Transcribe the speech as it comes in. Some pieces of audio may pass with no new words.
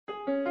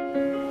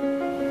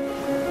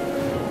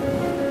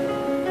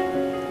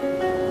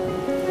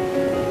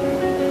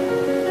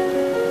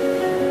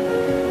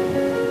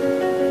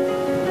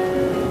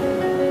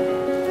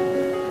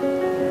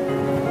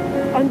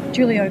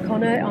Julie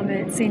O'Connor. I'm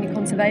a Senior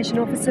Conservation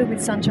Officer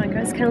with Sunshine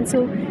Coast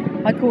Council.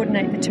 I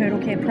coordinate the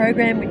TurtleCare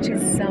program, which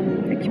is a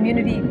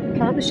community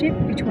partnership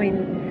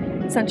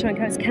between Sunshine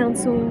Coast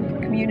Council,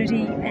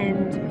 community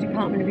and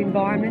Department of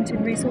Environment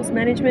and Resource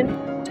Management.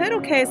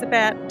 TurtleCare is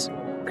about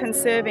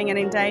conserving an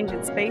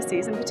endangered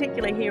species, and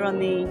particularly here on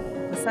the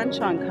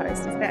Sunshine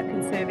Coast, it's about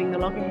conserving the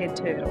loggerhead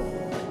turtle.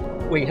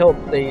 We help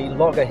the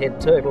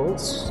loggerhead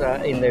turtles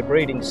in their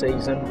breeding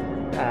season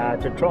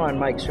to try and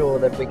make sure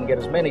that we can get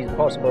as many as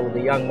possible of the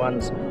young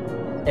ones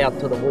out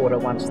to the water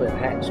once they're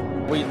hatched.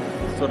 We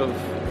sort of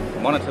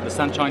monitor the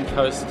Sunshine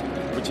Coast,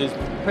 which is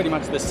pretty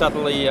much the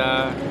southerly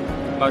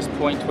most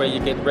point where you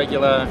get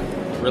regular,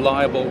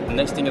 reliable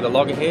nesting of the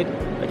loggerhead,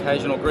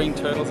 occasional green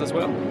turtles as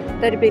well.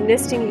 They'd have been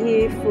nesting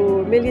here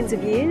for millions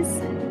of years.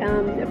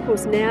 Of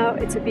course now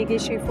it's a big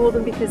issue for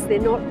them because they're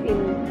not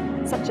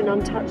in such an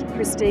untouched,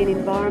 pristine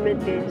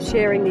environment. They're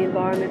sharing the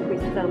environment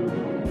with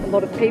a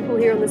lot of people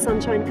here on the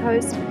Sunshine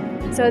Coast.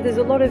 So there's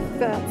a lot of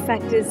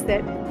factors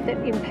that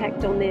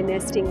impact on their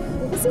nesting.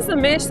 This is the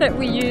mesh that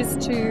we use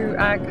to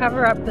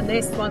cover up the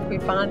nest once we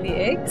find the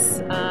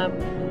eggs.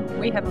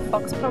 We have a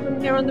fox problem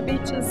here on the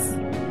beaches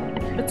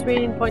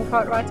between Point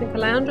Cartwright and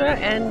Caloundra,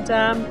 and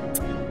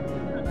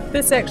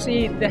this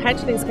actually, the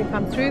hatchlings can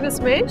come through this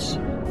mesh,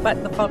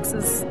 but the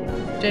foxes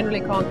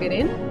generally can't get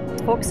in.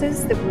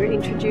 Foxes that were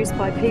introduced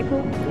by people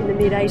in the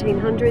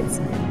mid-1800s.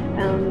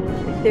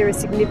 They're a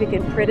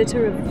significant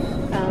predator of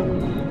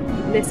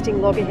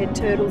nesting loggerhead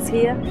turtles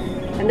here,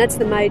 and that's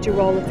the major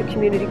role of the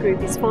community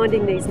group, is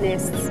finding these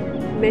nests,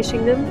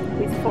 meshing them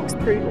with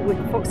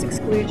fox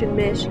exclusion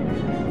mesh,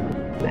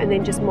 and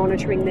then just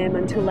monitoring them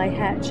until they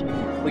hatch.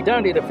 We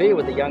don't interfere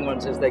with the young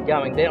ones as they're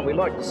going down. We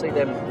like to see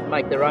them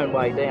make their own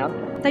way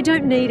down. They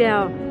don't need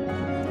our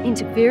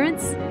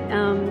interference.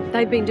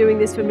 They've been doing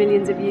this for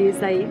millions of years.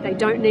 They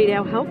don't need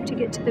our help to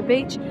get to the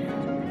beach.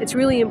 It's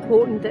really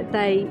important that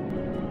they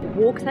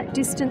walk that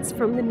distance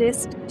from the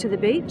nest to the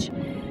beach.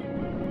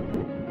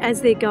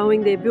 As they're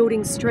going, they're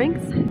building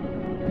strength,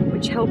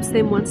 which helps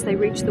them once they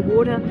reach the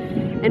water.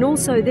 And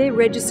also they're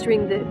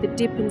registering the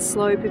dip and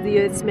slope of the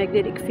Earth's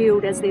magnetic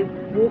field as they're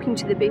walking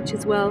to the beach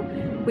as well,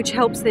 which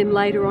helps them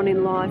later on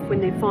in life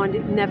when they find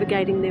it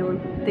navigating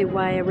their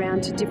way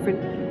around to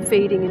different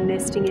feeding and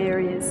nesting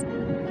areas.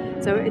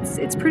 So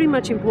it's pretty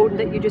much important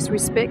that you just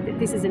respect that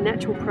this is a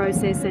natural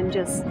process and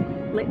just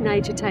let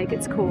nature take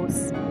its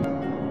course.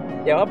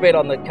 Yeah, I've been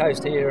on the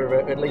coast here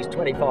at least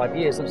 25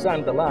 years, and it's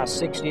only the last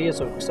 6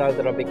 years or so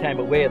that I became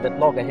aware that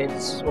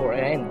loggerheads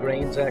and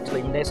greens are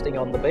actually nesting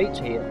on the beach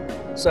here.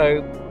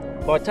 So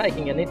by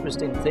taking an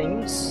interest in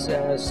things,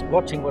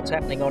 watching what's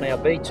happening on our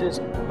beaches,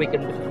 we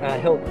can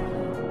help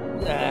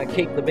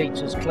keep the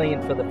beaches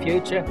clean for the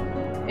future.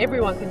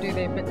 Everyone can do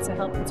their bit to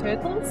help the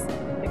turtles.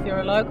 If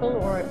you're a local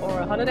or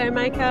a holiday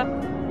maker,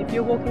 if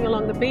you're walking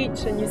along the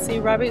beach and you see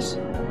rubbish,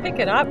 pick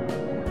it up.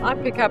 I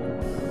pick up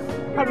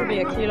probably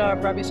a kilo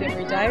of rubbish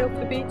every day off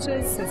the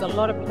beaches. There's a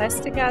lot of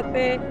plastic out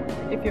there.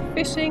 If you're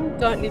fishing,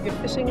 don't leave your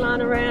fishing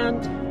line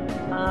around.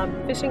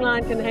 Fishing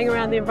line can hang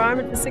around the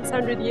environment for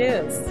 600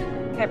 years,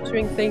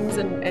 capturing things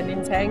and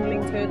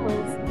entangling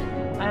turtles.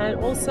 And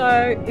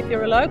also, if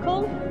you're a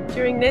local,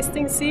 during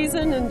nesting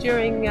season and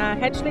during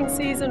hatchling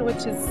season,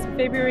 which is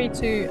February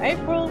to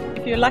April,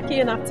 if you're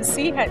lucky enough to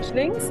see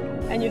hatchlings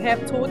and you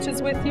have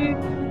torches with you,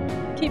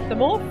 keep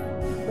them off.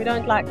 We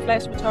don't like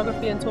flash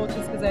photography and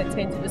torches because they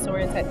tend to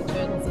disorientate the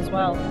turtles as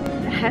well.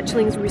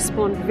 Hatchlings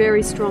respond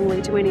very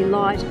strongly to any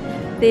light.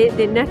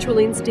 Their natural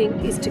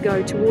instinct is to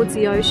go towards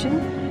the ocean.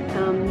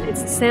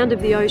 It's the sound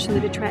of the ocean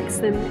that attracts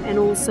them, and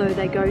also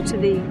they go to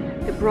the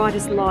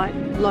brightest light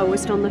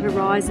lowest on the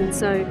horizon.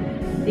 So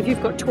if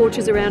you've got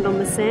torches around on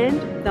the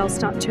sand, they'll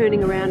start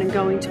turning around and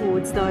going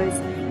towards those.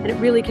 And it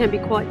really can be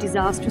quite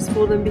disastrous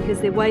for them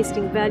because they're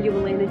wasting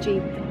valuable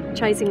energy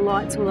chasing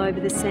lights all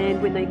over the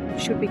sand when they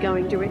should be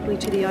going directly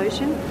to the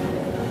ocean.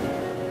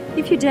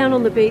 If you're down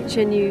on the beach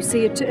and you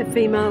see a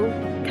female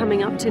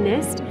coming up to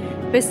nest,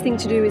 the best thing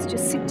to do is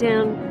just sit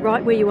down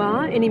right where you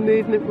are. Any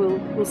movement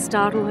will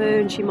startle her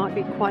and she might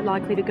be quite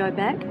likely to go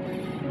back.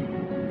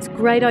 It's a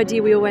great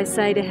idea, we always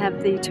say, to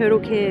have the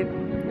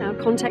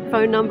TurtleCare contact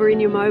phone number in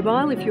your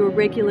mobile if you're a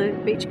regular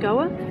beach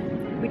goer,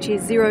 which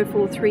is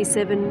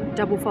 0437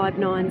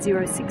 559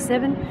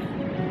 067.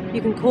 You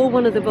can call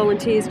one of the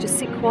volunteers, just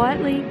sit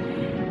quietly,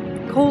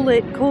 call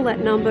that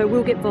number.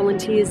 We'll get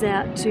volunteers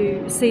out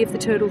to see if the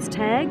turtle's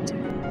tagged.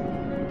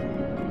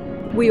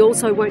 We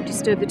also won't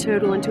disturb the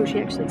turtle until she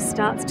actually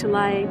starts to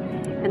lay,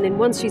 and then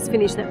once she's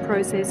finished that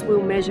process,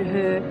 we'll measure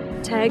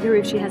her, tag her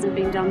if she hasn't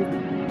been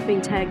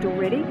tagged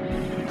already,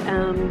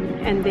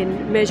 and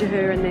then measure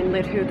her and then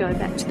let her go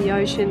back to the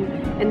ocean,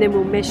 and then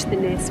we'll mesh the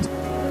nest.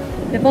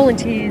 The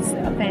volunteers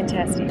are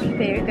fantastic.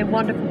 They're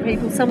wonderful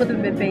people. Some of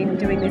them have been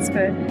doing this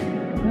for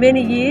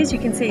many years. You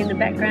can see in the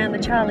background the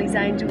Charlie's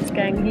Angels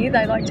gang here,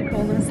 they like to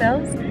call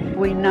themselves.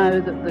 We know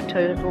that the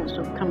turtles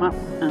have come up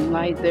and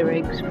laid their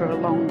eggs for a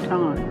long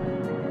time.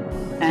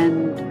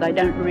 and they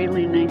don't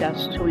really need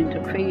us to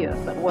interfere,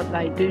 but what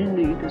they do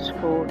need us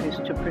for is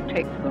to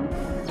protect them,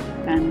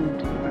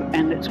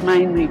 and it's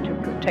mainly to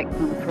protect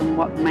them from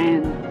what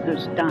man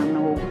has done,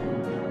 or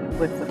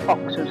with the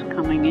foxes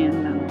coming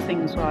in and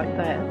things like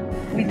that.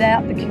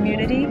 Without the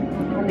community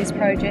on this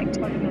project,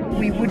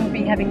 we wouldn't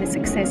be having the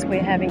success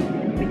we're having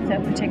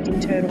with protecting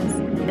turtles.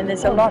 And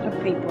there's a lot of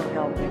people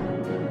helping,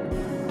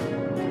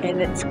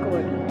 and it's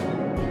good.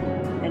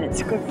 And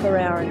it's good for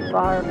our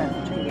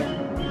environment here.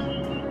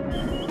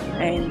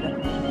 And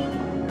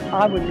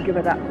I wouldn't give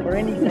it up for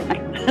anything.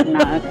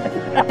 No.